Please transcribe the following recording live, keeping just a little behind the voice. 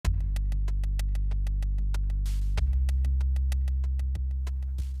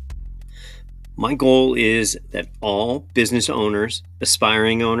My goal is that all business owners,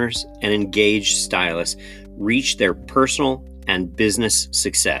 aspiring owners, and engaged stylists reach their personal and business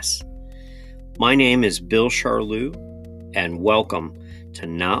success. My name is Bill Charlou, and welcome to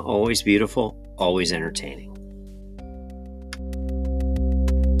Not Always Beautiful, Always Entertaining.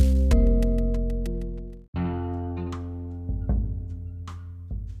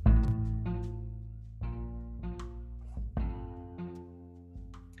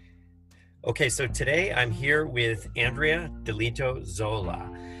 Okay, so today I'm here with Andrea Delito Zola.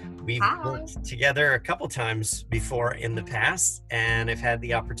 We've worked together a couple times before in the past, and I've had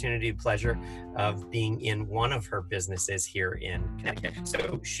the opportunity and pleasure of being in one of her businesses here in Connecticut.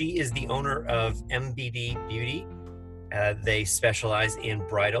 So she is the owner of MBD Beauty. They specialize in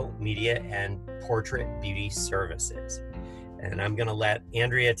bridal, media, and portrait beauty services. And I'm going to let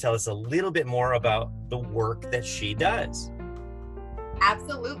Andrea tell us a little bit more about the work that she does.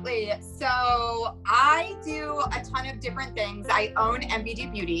 Absolutely. So I do a ton of different things. I own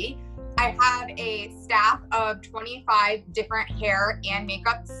MBD Beauty. I have a staff of 25 different hair and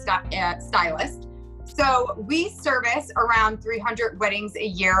makeup stylists. So we service around 300 weddings a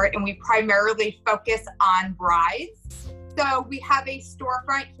year, and we primarily focus on brides. So we have a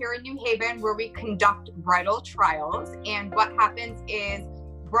storefront here in New Haven where we conduct bridal trials. And what happens is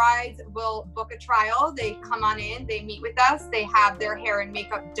brides will book a trial. They come on in, they meet with us, they have their hair and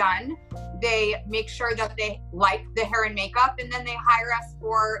makeup done. They make sure that they like the hair and makeup, and then they hire us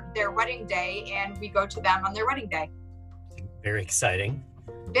for their wedding day, and we go to them on their wedding day. Very exciting.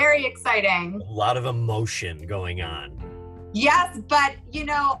 Very exciting. A lot of emotion going on. Yes, but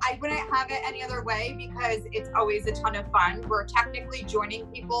I wouldn't have it any other way because it's always a ton of fun. We're technically joining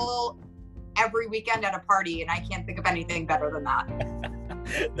people every weekend at a party, and I can't think of anything better than that.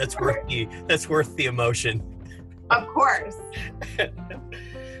 That's worth the emotion. Of course.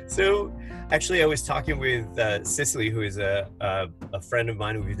 So actually I was talking with Cicely, who is a friend of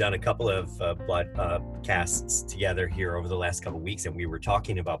mine. We've done a couple of podcasts together here over the last couple of weeks, and we were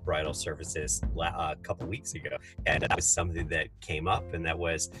talking about bridal services a couple of weeks ago, and that was something that came up, and that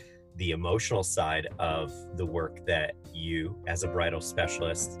was the emotional side of the work that you as a bridal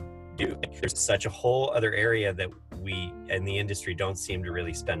specialist do. There's such a whole other area that we in the industry don't seem to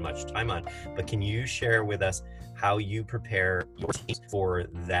really spend much time on, but can you share with us how you prepare your team for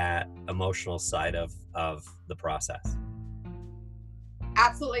that emotional side of the process?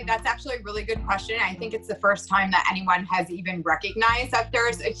 Absolutely. That's actually a really good question. I think it's the first time that anyone has even recognized that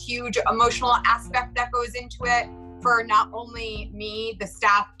there's a huge emotional aspect that goes into it for not only me, the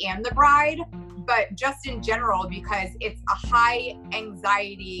staff, and the bride, but just in general, because it's a high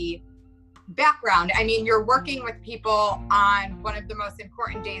anxiety background. I mean, you're working with people on one of the most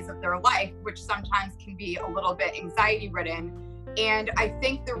important days of their life, which sometimes can be a little bit anxiety ridden. And I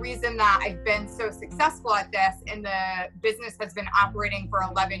think the reason that I've been so successful at this and the business has been operating for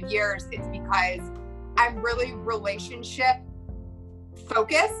 11 years is because I'm really relationship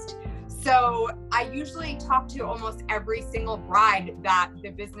focused. So I usually talk to almost every single bride that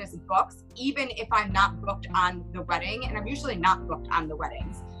the business books, even if I'm not booked on the wedding, and I'm usually not booked on the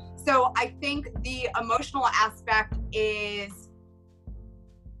weddings. So I think the emotional aspect is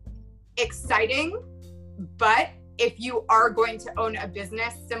exciting, but if you are going to own a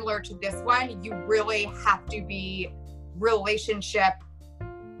business similar to this one, you really have to be relationship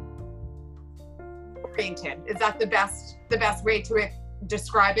oriented. Is that the best way to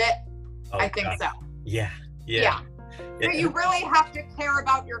describe it? Oh, I think so. Yeah. So you really have to care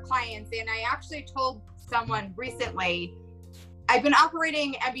about your clients. And I actually told someone recently, I've been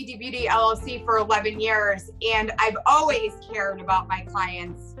operating MBD Beauty LLC for 11 years, and I've always cared about my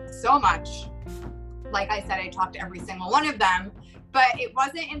clients so much. Like I said, I talked to every single one of them, but it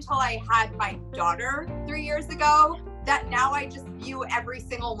wasn't until I had my daughter 3 years ago that now I just view every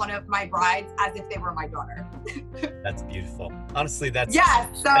single one of my brides as if they were my daughter. That's beautiful. Honestly, that's...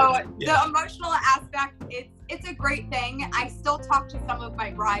 Yeah, so the emotional aspect, it's a great thing. I still talk to some of my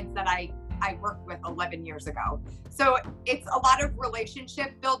brides that I worked with 11 years ago. So it's a lot of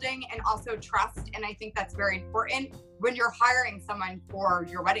relationship building and also trust. And I think that's very important when you're hiring someone for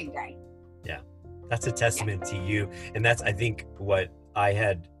your wedding day. Yeah, that's a testament to you. And that's, I think, what I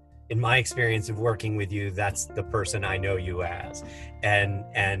had in my experience of working with you, that's the person I know you as.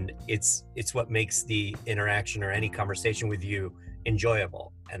 And it's what makes the interaction or any conversation with you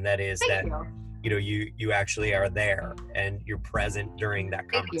enjoyable. And that is you actually are there and you're present during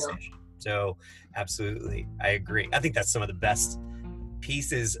that conversation. So absolutely, I agree. I think that's some of the best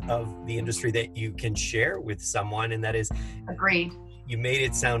pieces of the industry that you can share with someone, and that is, agreed. You made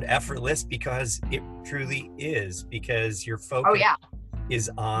it sound effortless because it truly is, because your focus is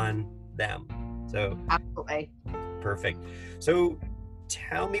on them. So Absolutely. perfect. So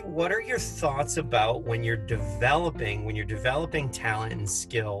tell me, what are your thoughts about when you're developing talent and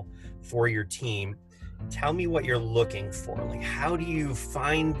skill for your team? Tell me what you're looking for. Like, how do you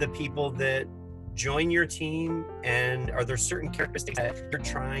find the people that join your team? And are there certain characteristics that you're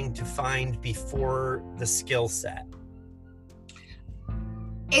trying to find before the skill set?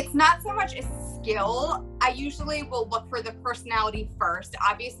 It's not so much a skill. I usually will look for the personality first.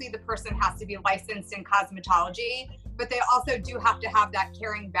 Obviously, the person has to be licensed in cosmetology, but they also do have to have that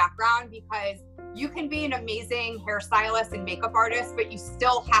caring background, because you can be an amazing hairstylist and makeup artist, but you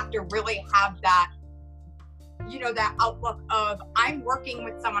still have to really have that, that outlook of, I'm working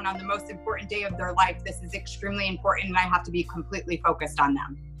with someone on the most important day of their life. This is extremely important and I have to be completely focused on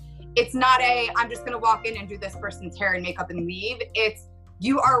them. It's not I'm just going to walk in and do this person's hair and makeup and leave. It's,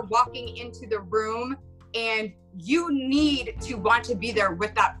 you are walking into the room and you need to want to be there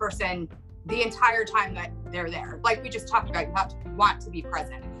with that person the entire time that they're there. Like we just talked about, you have to want to be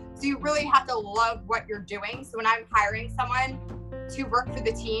present. So you really have to love what you're doing. So when I'm hiring someone to work for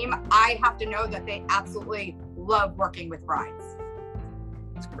the team, I have to know that they absolutely love working with brides.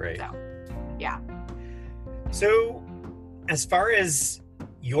 That's great. So, yeah. So as far as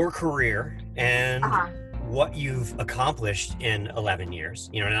your career and what you've accomplished in 11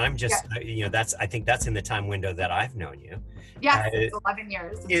 years, and I'm just, I think that's in the time window that I've known you. Yes, it's 11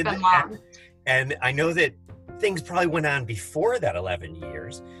 years. It's been long. And I know that things probably went on before that 11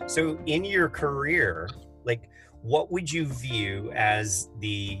 years. So in your career, like, what would you view as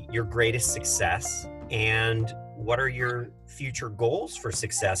your greatest success, and what are your future goals for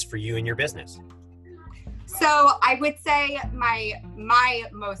success for you and your business? So I would say my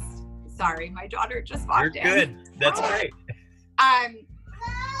most, sorry, my daughter just walked in. You're good. That's great.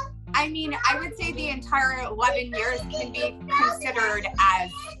 I mean, I would say the entire 11 years can be considered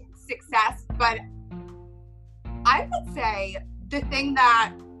as success, but I would say the thing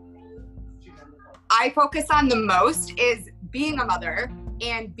that I focus on the most is being a mother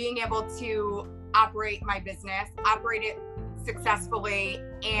and being able to operate my business, operate it successfully,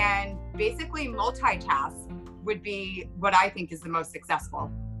 and basically multitask would be what I think is the most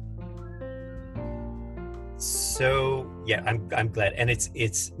successful. So yeah, I'm glad, and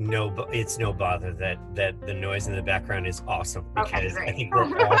it's no bother that the noise in the background is awesome, because I think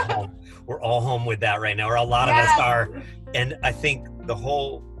we're all home with that right now, or a lot of us are, and I think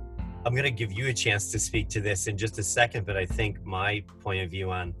I'm going to give you a chance to speak to this in just a second, but I think my point of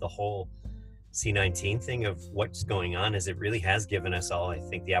view on the whole C19 thing of what's going on is it really has given us all, I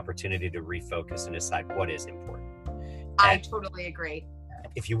think, the opportunity to refocus and decide what is important. I totally agree.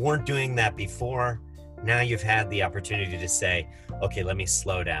 If you weren't doing that before, now you've had the opportunity to say, okay, let me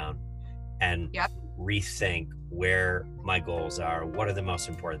slow down and rethink where my goals are. What are the most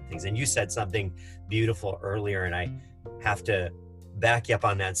important things? And you said something beautiful earlier, and I have to back you up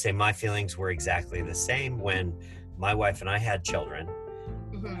on that and say my feelings were exactly the same. When my wife and I had children,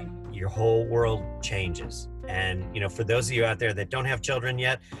 your whole world changes. And, for those of you out there that don't have children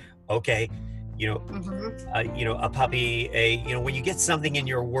yet, okay, a puppy, when you get something in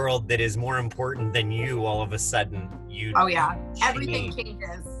your world that is more important than you, all of a sudden everything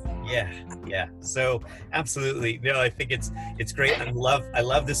changes. Yeah. So absolutely. No, I think it's great. I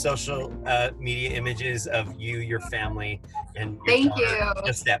love the social media images of you, your family, and your daughter,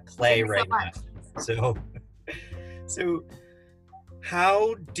 just that play right now. So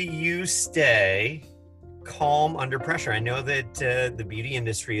how do you stay calm under pressure? I know that the beauty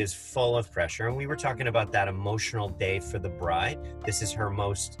industry is full of pressure, and we were talking about that emotional day for the bride. This is her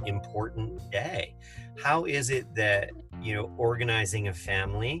most important day. How is it that, organizing a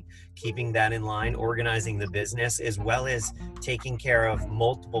family, keeping that in line, organizing the business, as well as taking care of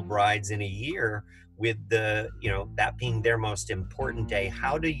multiple brides in a year, with that being their most important day,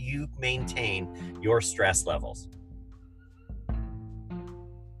 how do you maintain your stress levels?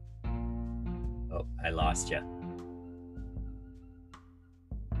 Oh, I lost you.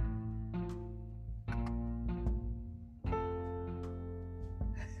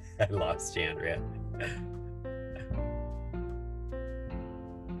 I lost you, Andrea.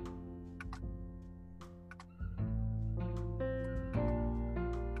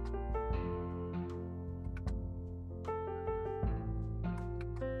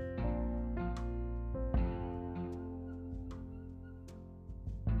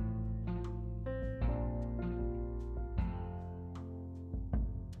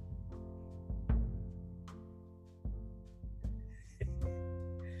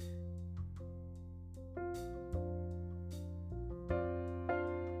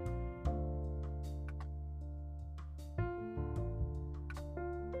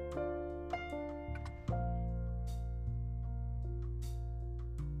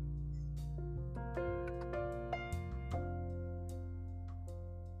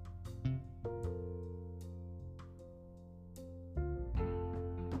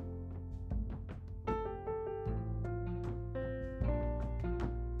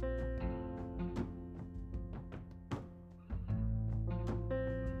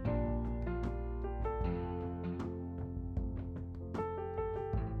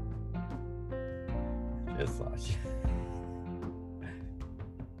 just lost you.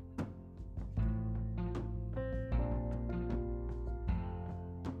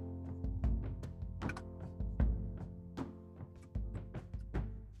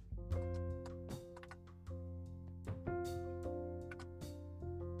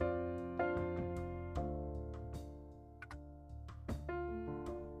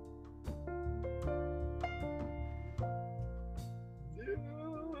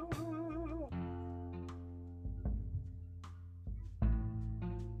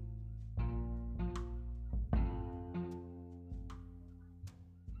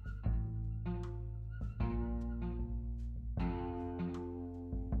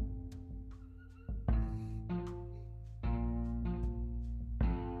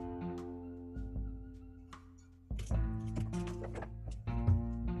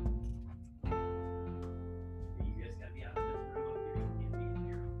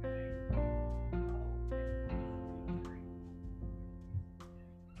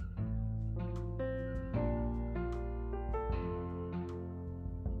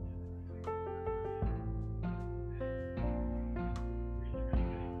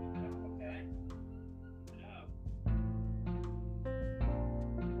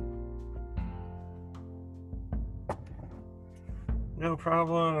 No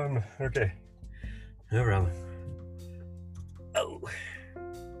problem. Okay. No problem. Oh.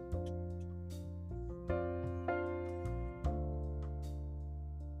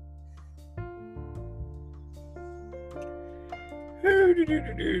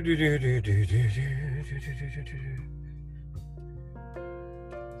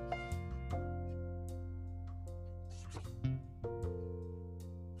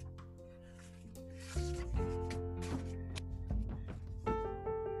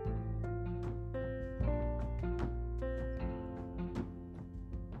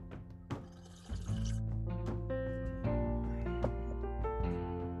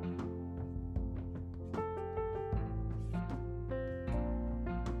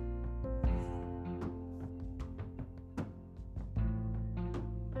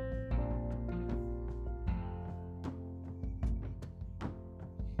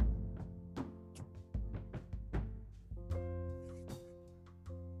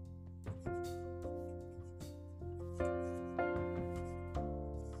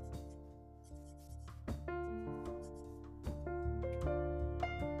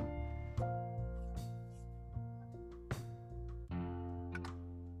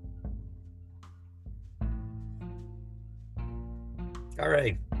 All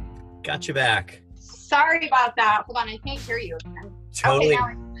right, got you back. Sorry about that. Hold on, I can't hear you. Totally. Okay, now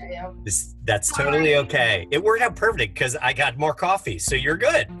I can hear you. That's totally okay. It worked out perfect because I got more coffee, so you're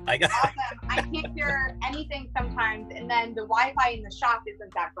good. Awesome. I can't hear anything sometimes, and then the Wi-Fi in the shop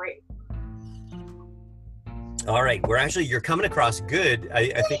isn't that great. All right, you're coming across good.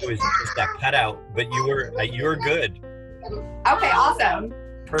 I think it was just that cutout, but you were good. Okay, awesome.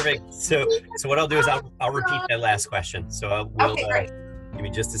 Perfect. So what I'll do is I'll repeat that last question. So we'll give me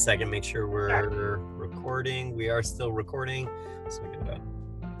just a second. Make sure we're recording. We are still recording. So we can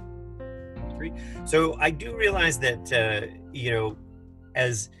about 3. So I do realize that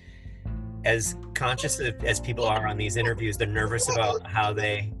as conscious as people are on these interviews, they're nervous about how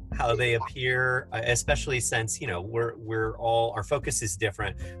they appear, especially since we're all, our focus is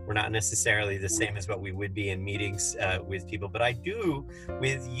different. We're not necessarily the same as what we would be in meetings with people, but I do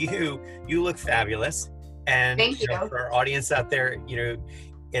with you look fabulous. And thank you. For our audience out there,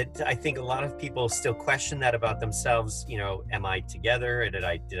 I think a lot of people still question that about themselves. Am I together? Did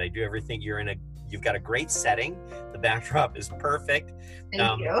I do everything? You've got a great setting. The backdrop is perfect.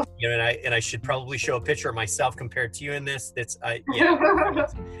 Thank you. And I should probably show a picture of myself compared to you in this.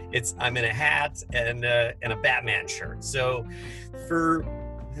 I'm in a hat and a Batman shirt. So for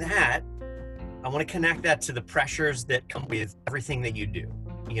that, I want to connect that to the pressures that come with everything that you do.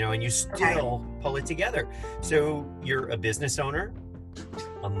 And you still pull it together. So you're a business owner,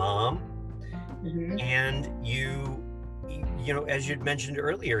 a mom, and you as you'd mentioned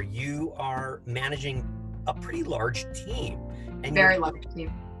earlier, you are managing a pretty large team. And very large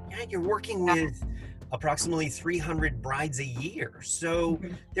team. Yeah, you're working with approximately 300 brides a year. So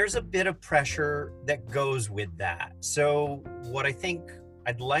there's a bit of pressure that goes with that. So what I think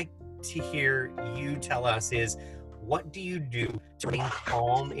I'd like to hear you tell us is, what do you do to remain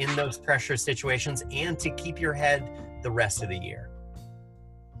calm in those pressure situations and to keep your head the rest of the year?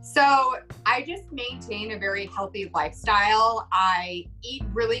 So I just maintain a very healthy lifestyle. I eat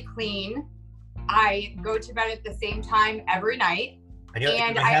really clean. I go to bed at the same time every night. I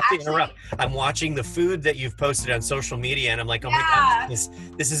have to interrupt. I'm watching the food that you've posted on social media, and I'm like, oh my God,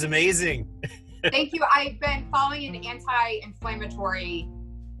 this is amazing. Thank you. I've been following an anti-inflammatory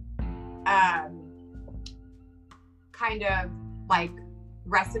kind of like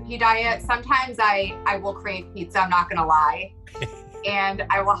recipe diet. Sometimes I will crave pizza, I'm not gonna lie. And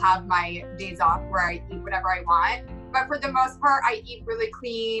I will have my days off where I eat whatever I want. But for the most part, I eat really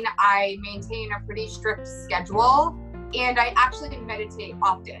clean. I maintain a pretty strict schedule, and I actually meditate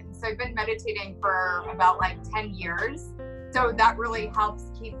often. So I've been meditating for about like 10 years. So that really helps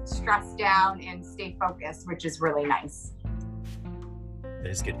keep stress down and stay focused, which is really nice. That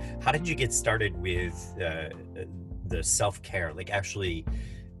is good. How did you get started with the self-care, like actually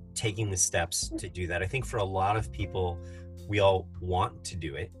taking the steps to do that? I think for a lot of people, we all want to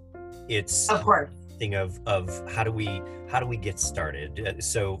do it. It's of course a thing of how do we get started?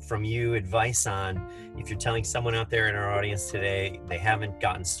 So from you, advice on if you're telling someone out there in our audience today, they haven't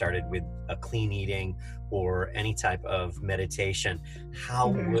gotten started with a clean eating or any type of meditation,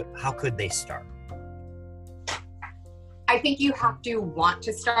 how could they start? I think you have to want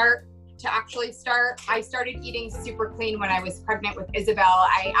to start to actually start. I started eating super clean when I was pregnant with Isabel.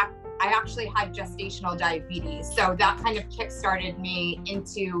 I actually had gestational diabetes. So that kind of kickstarted me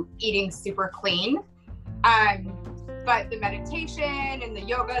into eating super clean. But the meditation and the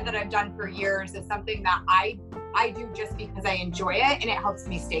yoga that I've done for years is something that I do just because I enjoy it, and it helps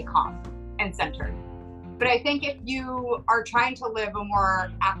me stay calm and centered. But I think if you are trying to live a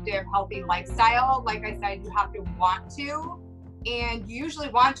more active, healthy lifestyle, like I said, you have to want to, and you usually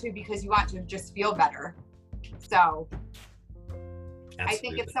want to because you want to just feel better. So absolutely. I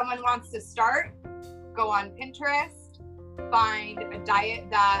think if someone wants to start, go on Pinterest, find a diet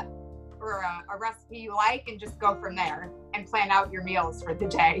that or a recipe you like, and just go from there and plan out your meals for the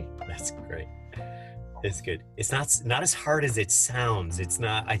day. That's great. It's good. It's not as hard as it sounds. It's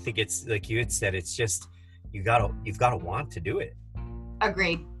not. I think it's like you had said. It's just you've got to want to do it.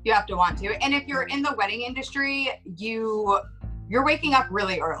 Agreed. You have to want to. And if you're in the wedding industry, you're waking up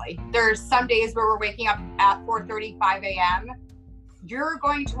really early. There's some days where we're waking up at 4:30, 5 a.m. You're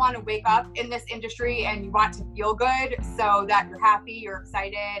going to want to wake up in this industry, and you want to feel good so that you're happy, you're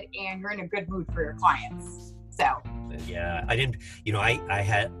excited, and you're in a good mood for your clients. So yeah, I didn't. I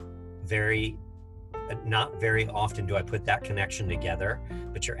had not very often do I put that connection together,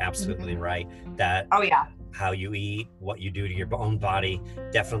 but you're absolutely right that how you eat, what you do to your own body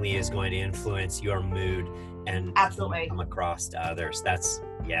definitely is going to influence your mood and absolutely come across to others. That's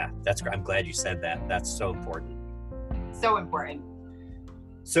great. I'm glad you said that. That's so important. So important.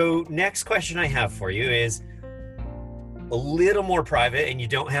 So next question I have for you is a little more private, and you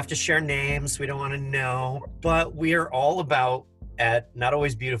don't have to share names. We don't want to know, but we are all about at Not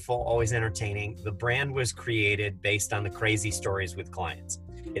Always Beautiful, Always Entertaining. The brand was created based on the crazy stories with clients.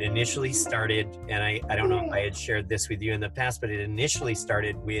 It initially started, and I don't know if I had shared this with you in the past, but it initially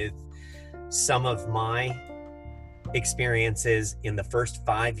started with some of my experiences in the first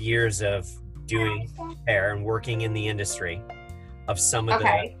 5 years of doing hair and working in the industry, of some of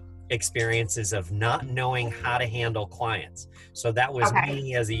the experiences of not knowing how to handle clients. So that was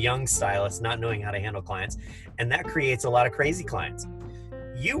me as a young stylist, not knowing how to handle clients. And that creates a lot of crazy clients.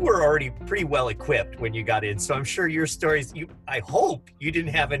 You were already pretty well equipped when you got in. So I'm sure your stories, I hope you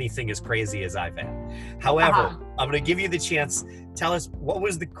didn't have anything as crazy as I've had. However, I'm going to give you the chance. Tell us, what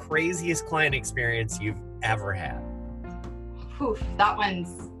was the craziest client experience you've ever had?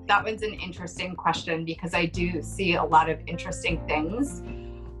 That one's an interesting question, because I do see a lot of interesting things.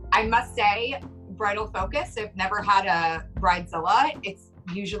 I must say, bridal focus, I've never had a bridezilla. It's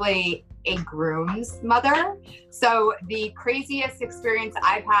usually a groom's mother. So the craziest experience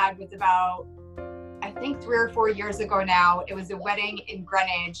I've had was about, I think 3 or 4 years ago now. It was a wedding in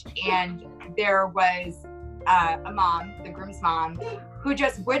Greenwich, and there was a mom, the groom's mom, who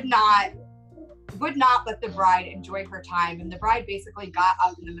just would not let the bride enjoy her time. And the bride basically got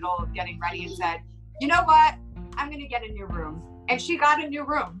up in the middle of getting ready and said, you know what, I'm going to get a new room. And she got a new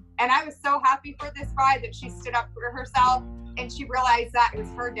room. And I was so happy for this bride that she stood up for herself, and she realized that it was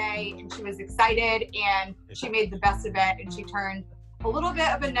her day, and she was excited, and she made the best of it, and she turned a little bit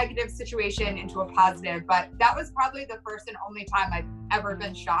of a negative situation into a positive. But that was probably the first and only time I've ever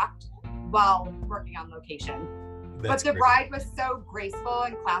been shocked while working on location. But the bride was so graceful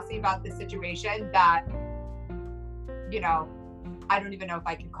and classy about the situation that, I don't even know if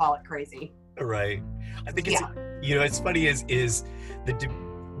I could call it crazy. Right. I think it's, it's funny is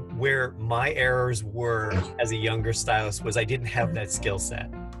where my errors were as a younger stylist was I didn't have that skill set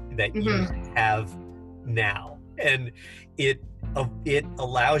that you have now. And it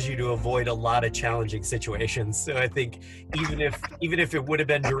allows you to avoid a lot of challenging situations. So I think even if it would have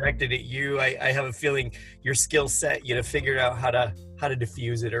been directed at you, I have a feeling your skill set, figured out how to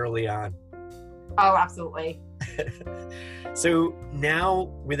diffuse it early on. Oh, absolutely. So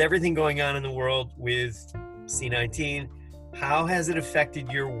now, with everything going on in the world with C19, how has it affected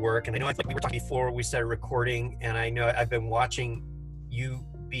your work? And I know I think we were talking before we started recording, and I know I've been watching you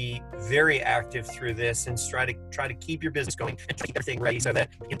be very active through this and try to keep your business going and keep everything ready so that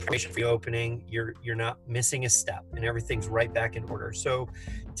information for you opening, you're not missing a step and everything's right back in order. So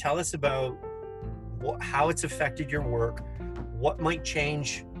tell us about how it's affected your work, what might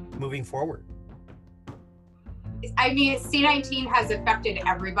change moving forward. I mean, C19 has affected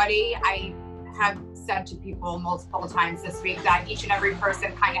everybody. I have said to people multiple times this week that each and every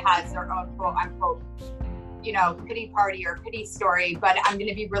person kind of has their own quote unquote, pity party or pity story, but I'm going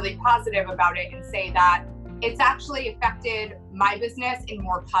to be really positive about it and say that it's actually affected my business in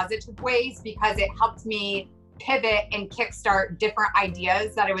more positive ways because it helped me pivot and kickstart different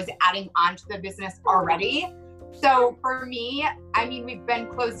ideas that I was adding onto the business already. So for me, I mean, we've been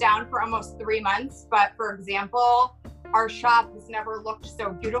closed down for almost 3 months, but for example, our shop has never looked so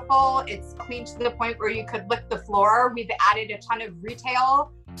beautiful. It's clean to the point where you could lick the floor. We've added a ton of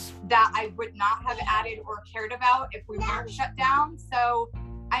retail that I would not have added or cared about if we weren't shut down. So,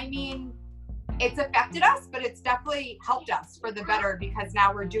 I mean, it's affected us, but it's definitely helped us for the better because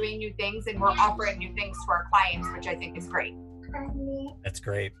now we're doing new things and we're offering new things to our clients, which I think is great. That's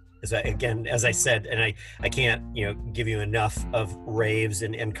great. As I said, and I can't, give you enough of raves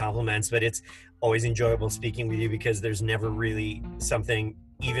and compliments, but it's always enjoyable speaking with you because there's never really something,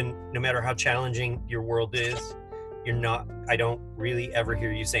 even no matter how challenging your world is, I don't really ever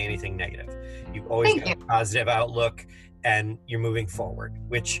hear you say anything negative. You've always got a positive outlook and you're moving forward,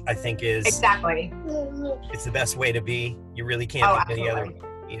 which I think is exactly, it's the best way to be. You really can't be any other way.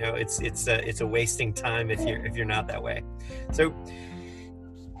 It's a wasting time if you're not that way. So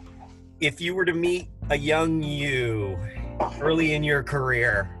if you were to meet a young you early in your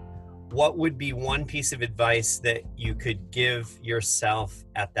career, what would be one piece of advice that you could give yourself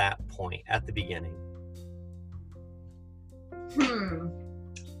at that point, at the beginning?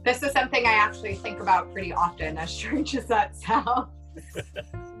 This is something I actually think about pretty often, as strange as that sounds.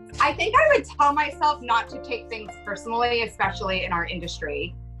 I think I would tell myself not to take things personally, especially in our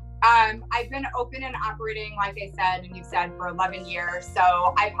industry. I've been open and operating, like I said, and you said, for 11 years.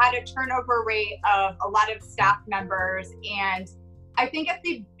 So I've had a turnover rate of a lot of staff members. And I think at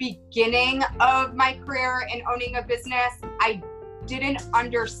the beginning of my career in owning a business, I didn't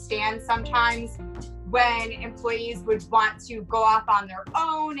understand sometimes when employees would want to go off on their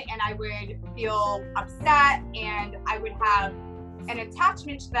own and I would feel upset and I would have an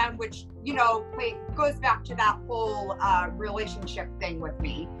attachment to them, which, goes back to that whole relationship thing with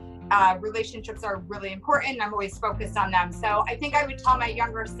me. Relationships are really important. I'm always focused on them. So I think I would tell my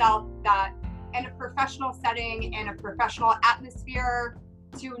younger self that in a professional setting, in a professional atmosphere,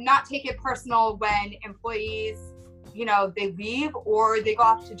 to not take it personal when employees, they leave or they go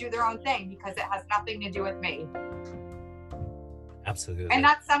off to do their own thing because it has nothing to do with me. Absolutely. And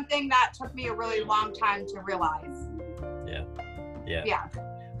that's something that took me a really long time to realize. Yeah.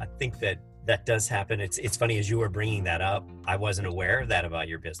 I think that does happen. It's funny, as you were bringing that up, I wasn't aware of that about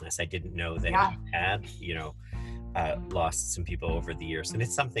your business. I didn't know that you had, lost some people over the years. And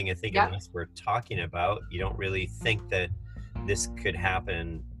it's something I think unless we're talking about, you don't really think that this could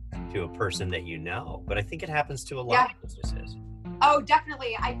happen to a person that you know. But I think it happens to a lot of businesses. Oh,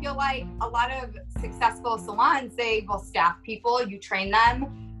 definitely. I feel like a lot of successful salons, they will staff people, you train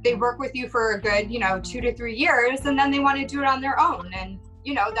them, they work with you for a good, 2 to 3 years, and then they want to do it on their own. And,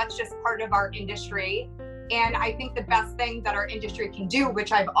 that's just part of our industry. And I think the best thing that our industry can do,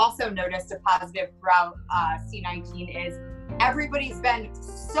 which I've also noticed a positive throughout C19, is everybody's been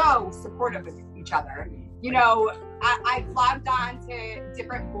so supportive of each other. I've logged on to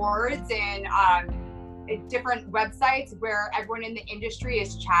different boards and different websites where everyone in the industry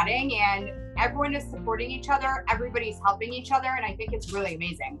is chatting and everyone is supporting each other. Everybody's helping each other. And I think it's really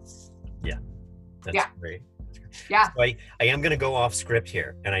amazing. Yeah, that's great. Yeah. So I am going to go off script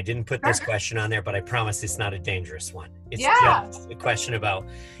here, and I didn't put this question on there, but I promise it's not a dangerous one. It's just a question about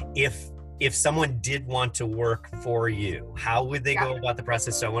if someone did want to work for you, how would they go about the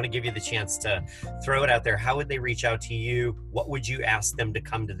process? So I want to give you the chance to throw it out there. How would they reach out to you? What would you ask them to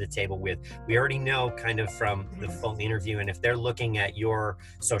come to the table with? We already know kind of from the phone interview, and if they're looking at your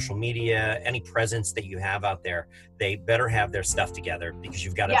social media, any presence that you have out there, they better have their stuff together because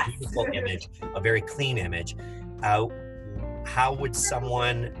you've got a beautiful image, a very clean image. How would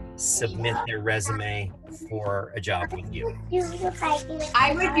someone submit their resume for a job with you?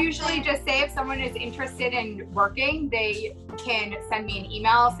 I would usually just say if someone is interested in working, they can send me an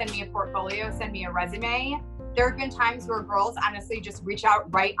email, send me a portfolio, send me a resume. There have been times where girls honestly just reach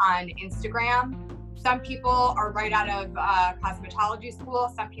out right on Instagram. Some people are right out of cosmetology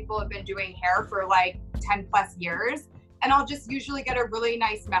school. Some people have been doing hair for like 10 plus years. And I'll just usually get a really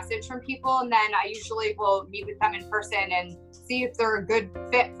nice message from people. And then I usually will meet with them in person and see if they're a good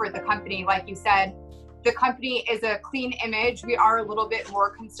fit for the company. Like you said, the company is a clean image. We are a little bit more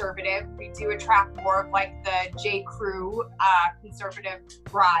conservative. We do attract more of like the J. Crew conservative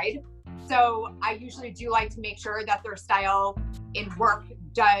bride. So I usually do like to make sure that their style in work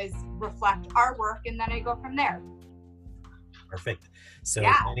does reflect our work, and then I go from there. Perfect. So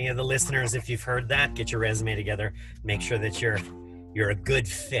any of the listeners, if you've heard that, get your resume together. Make sure that you're a good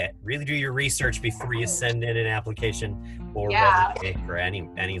fit. Really do your research before you send in an application or resume for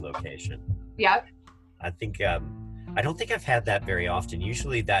any location. Yep. I think I don't think I've had that very often.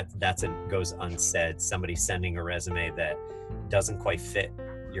 Usually goes unsaid. Somebody sending a resume that doesn't quite fit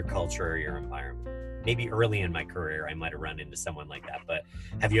your culture or your environment. Maybe early in my career, I might have run into someone like that. But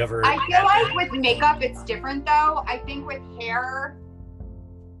have you ever? I feel like with makeup, it's different though. I think with hair,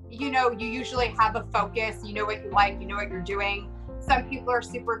 you usually have a focus. You know what you like. You know what you're doing. Some people are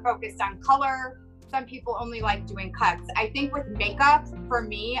super focused on color. Some people only like doing cuts. I think with makeup, for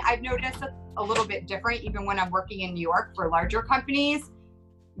me, I've noticed a little bit different, even when I'm working in New York for larger companies.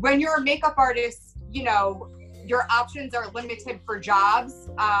 When you're a makeup artist, your options are limited for jobs.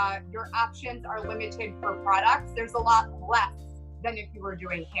 Your options are limited for products. There's a lot less than if you were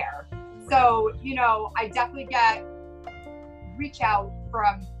doing hair. So, I definitely get reach out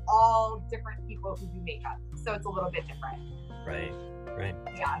from all different people who do makeup. So it's a little bit different. Right.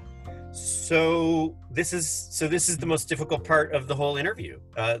 Yeah. So this is the most difficult part of the whole interview,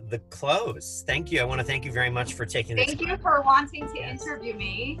 the close. Thank you. I want to thank you very much for taking the time. Thank you for wanting to interview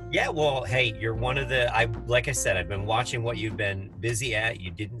me. Yeah, well, hey, you're one of like I said, I've been watching what you've been busy at. You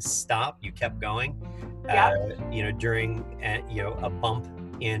didn't stop. You kept going. During a bump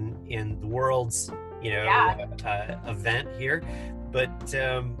in the world's event here. But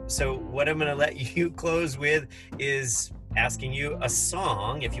so what I'm going to let you close with is asking you a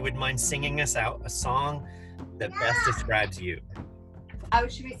song, if you wouldn't mind singing us out, a song that best describes you. Oh,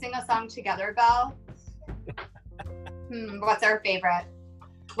 should we sing a song together, Belle? What's our favorite?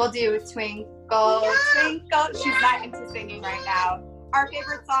 We'll do Twinkle, Twinkle. She's not into singing right now. Our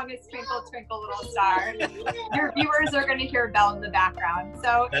favorite song is Twinkle, Twinkle, Little Star. Your viewers are going to hear Belle in the background.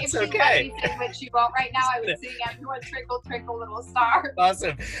 So if she let me sing, which she won't right now, I would sing everyone Twinkle, Twinkle, Little Star.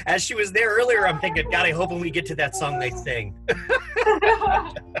 Awesome. As she was there earlier, I'm thinking, God, I hope when we get to that song they sing.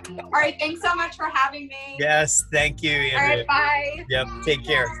 All right. Thanks so much for having me. Yes. Thank you, Andrea. All right. Bye. Yep. Take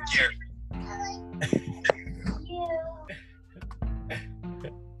care.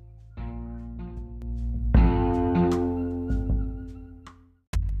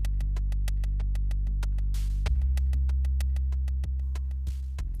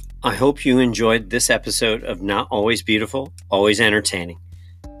 I hope you enjoyed this episode of Not Always Beautiful, Always Entertaining.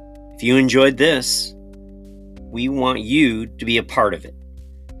 If you enjoyed this, we want you to be a part of it.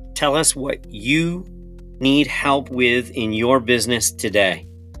 Tell us what you need help with in your business today.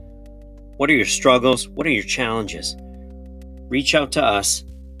 What are your struggles? What are your challenges? Reach out to us.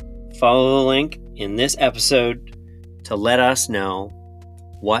 Follow the link in this episode to let us know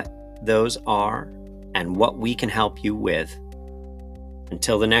what those are and what we can help you with.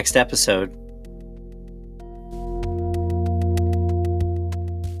 Until the next episode,